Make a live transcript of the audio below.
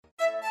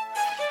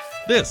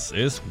This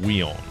is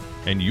WION,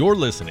 and you're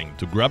listening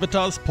to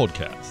Gravitas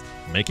podcast,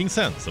 making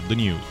sense of the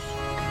news.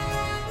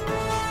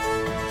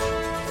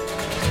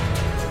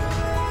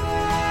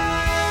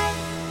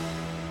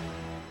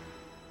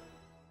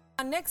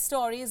 Our next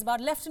story is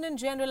about Lieutenant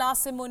General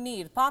Asim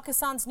Munir,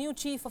 Pakistan's new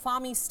Chief of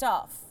Army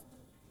Staff.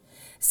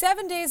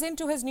 7 days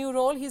into his new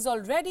role, he's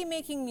already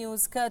making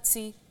news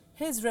courtesy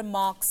his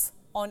remarks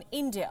on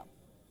India.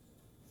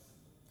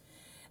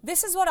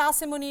 This is what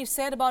Asim Munir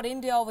said about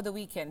India over the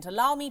weekend.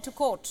 Allow me to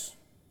quote,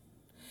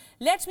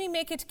 "Let me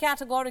make it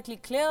categorically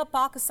clear,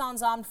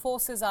 Pakistan's armed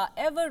forces are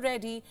ever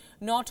ready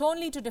not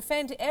only to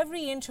defend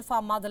every inch of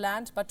our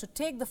motherland, but to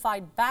take the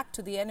fight back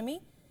to the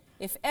enemy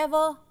if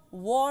ever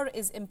war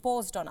is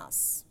imposed on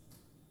us."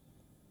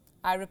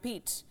 I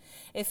repeat,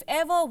 if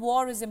ever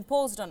war is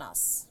imposed on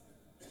us.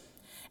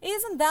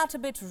 Isn't that a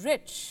bit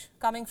rich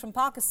coming from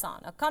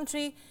Pakistan, a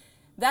country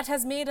that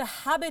has made a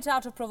habit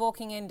out of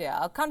provoking India,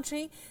 a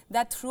country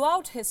that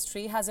throughout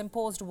history has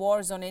imposed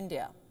wars on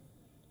India?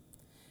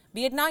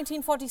 Be it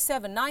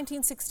 1947,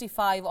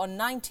 1965 or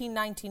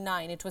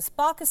 1999, it was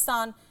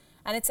Pakistan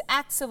and its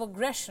acts of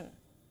aggression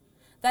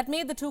that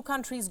made the two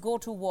countries go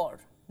to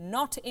war,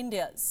 not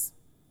India's.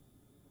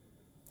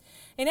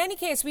 In any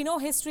case, we know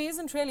history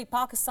isn't really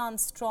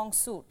Pakistan's strong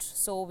suit,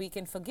 so we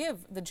can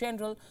forgive the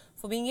general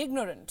for being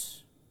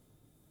ignorant.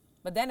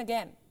 But then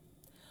again,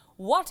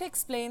 what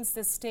explains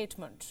this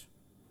statement?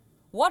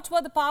 What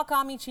were the Pak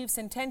Army Chief's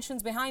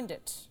intentions behind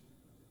it?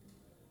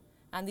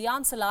 And the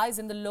answer lies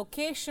in the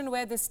location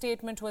where this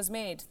statement was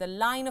made, the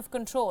line of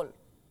control.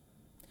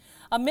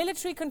 A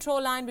military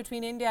control line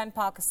between India and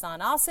Pakistan.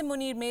 Asim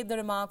Munir made the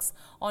remarks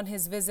on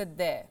his visit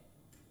there.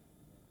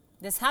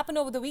 This happened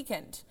over the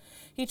weekend.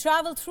 He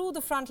travelled through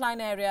the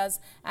frontline areas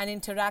and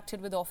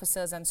interacted with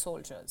officers and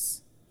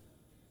soldiers.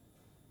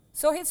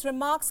 So his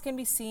remarks can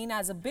be seen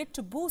as a bit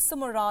to boost the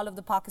morale of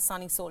the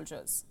Pakistani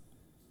soldiers.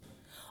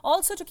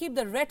 Also to keep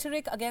the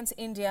rhetoric against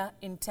India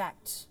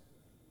intact.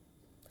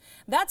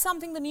 That's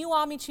something the new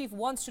army chief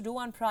wants to do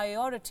on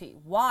priority.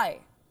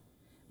 Why?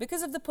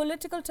 Because of the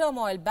political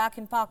turmoil back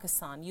in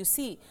Pakistan. You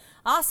see,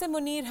 Asim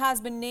Munir has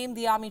been named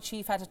the army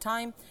chief at a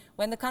time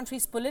when the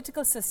country's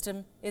political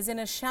system is in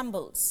a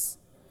shambles.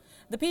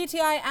 The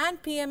PTI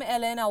and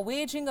PMLN are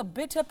waging a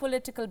bitter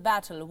political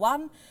battle,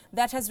 one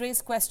that has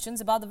raised questions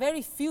about the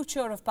very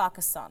future of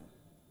Pakistan.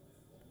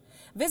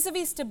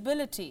 Vis-a-vis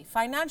stability,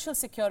 financial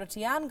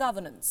security and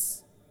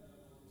governance.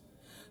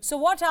 So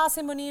what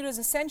Asim Munir is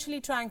essentially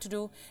trying to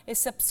do is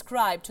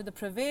subscribe to the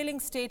prevailing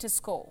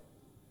status quo.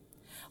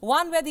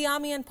 One where the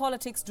army and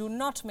politics do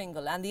not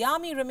mingle and the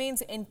army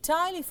remains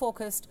entirely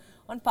focused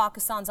on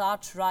Pakistan's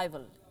arch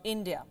rival,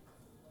 India.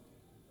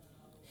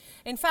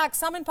 In fact,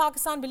 some in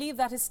Pakistan believe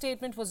that his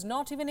statement was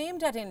not even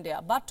aimed at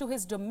India, but to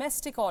his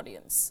domestic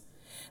audience,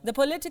 the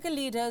political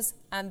leaders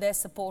and their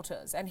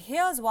supporters. And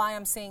here's why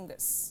I'm saying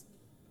this.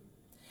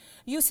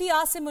 You see,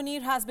 Asim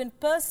Munir has been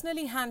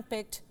personally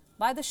handpicked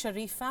by the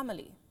Sharif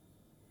family.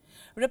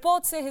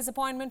 Reports say his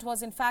appointment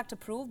was in fact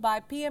approved by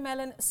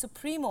PMLN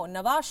Supremo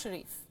Nawaz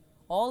Sharif,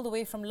 all the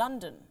way from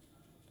London.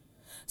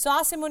 So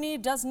Asim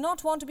Munir does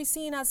not want to be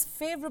seen as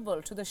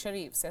favourable to the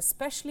Sharifs,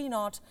 especially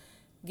not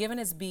given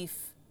his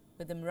beef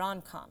with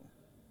Imran Khan.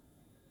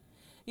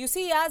 You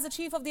see, as the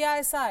chief of the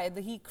ISI,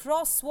 he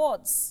crossed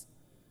swords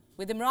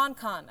with Imran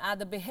Khan at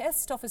the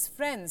behest of his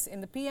friends in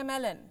the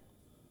PMLN.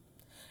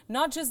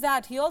 Not just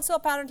that, he also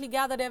apparently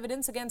gathered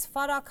evidence against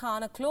Farah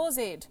Khan, a close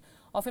aide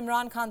of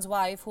Imran Khan's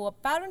wife, who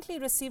apparently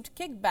received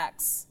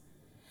kickbacks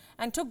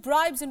and took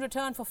bribes in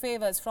return for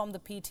favours from the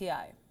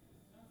PTI.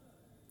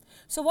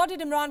 So what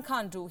did Imran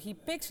Khan do? He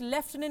picked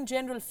Lieutenant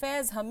General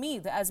Faiz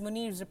Hamid as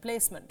Munir's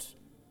replacement.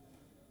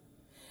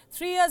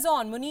 3 years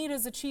on, Munir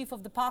is the chief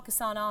of the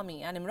Pakistan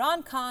Army and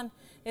Imran Khan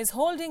is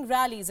holding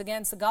rallies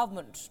against the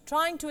government,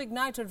 trying to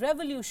ignite a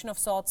revolution of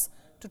sorts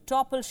to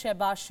topple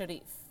Shehbaz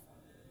Sharif.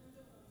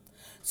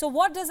 So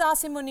what does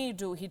Asim Munir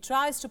do? He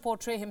tries to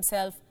portray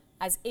himself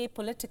as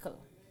apolitical,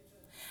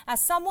 as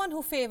someone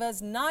who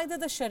favours neither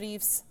the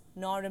Sharifs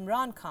nor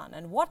Imran Khan.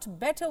 And what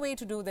better way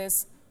to do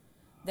this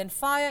than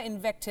fire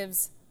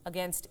invectives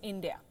against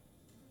India?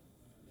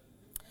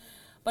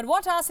 But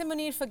what Asim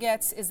Munir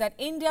forgets is that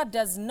India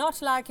does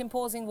not like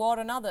imposing war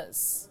on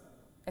others,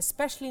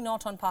 especially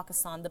not on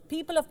Pakistan. The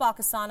people of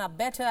Pakistan are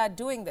better at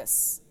doing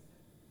this.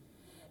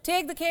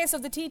 Take the case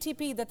of the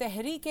TTP, the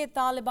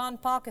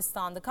Tehreek-e-Taliban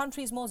Pakistan, the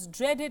country's most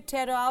dreaded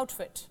terror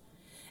outfit.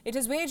 It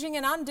is waging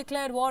an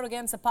undeclared war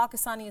against the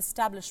Pakistani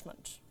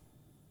establishment.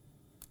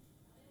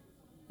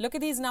 Look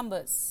at these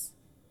numbers.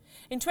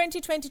 In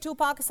 2022,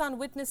 Pakistan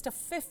witnessed a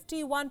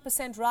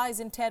 51% rise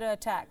in terror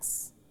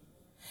attacks.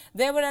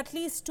 There were at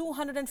least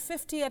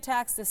 250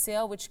 attacks this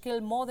year, which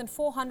killed more than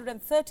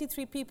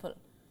 433 people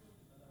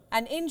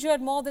and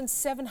injured more than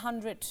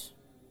 700.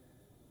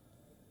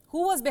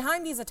 Who was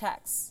behind these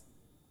attacks?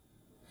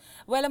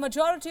 Well, a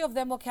majority of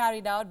them were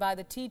carried out by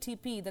the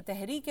TTP, the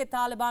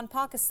Tehreek-e-Taliban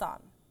Pakistan.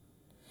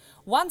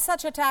 One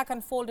such attack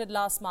unfolded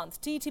last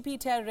month. TTP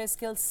terrorists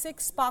killed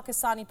 6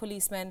 Pakistani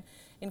policemen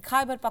in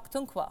Khyber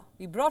Pakhtunkhwa.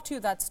 We brought you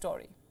that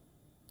story.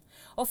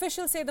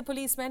 Officials say the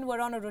policemen were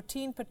on a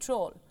routine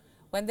patrol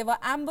when they were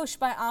ambushed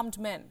by armed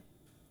men.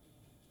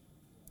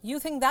 You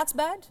think that's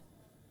bad?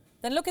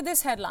 Then look at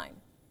this headline.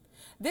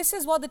 This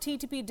is what the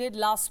TTP did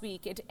last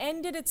week. It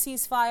ended its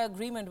ceasefire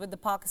agreement with the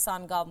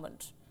Pakistan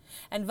government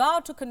and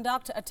vowed to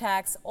conduct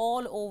attacks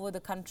all over the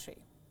country.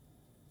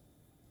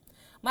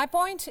 My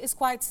point is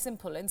quite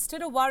simple.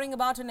 Instead of worrying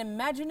about an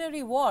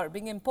imaginary war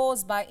being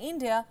imposed by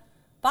India,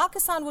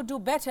 Pakistan would do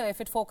better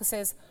if it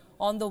focuses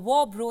on the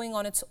war brewing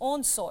on its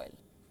own soil.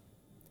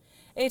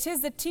 It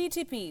is the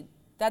TTP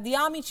that the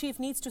Army Chief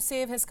needs to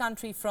save his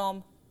country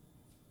from,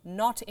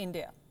 not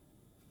India.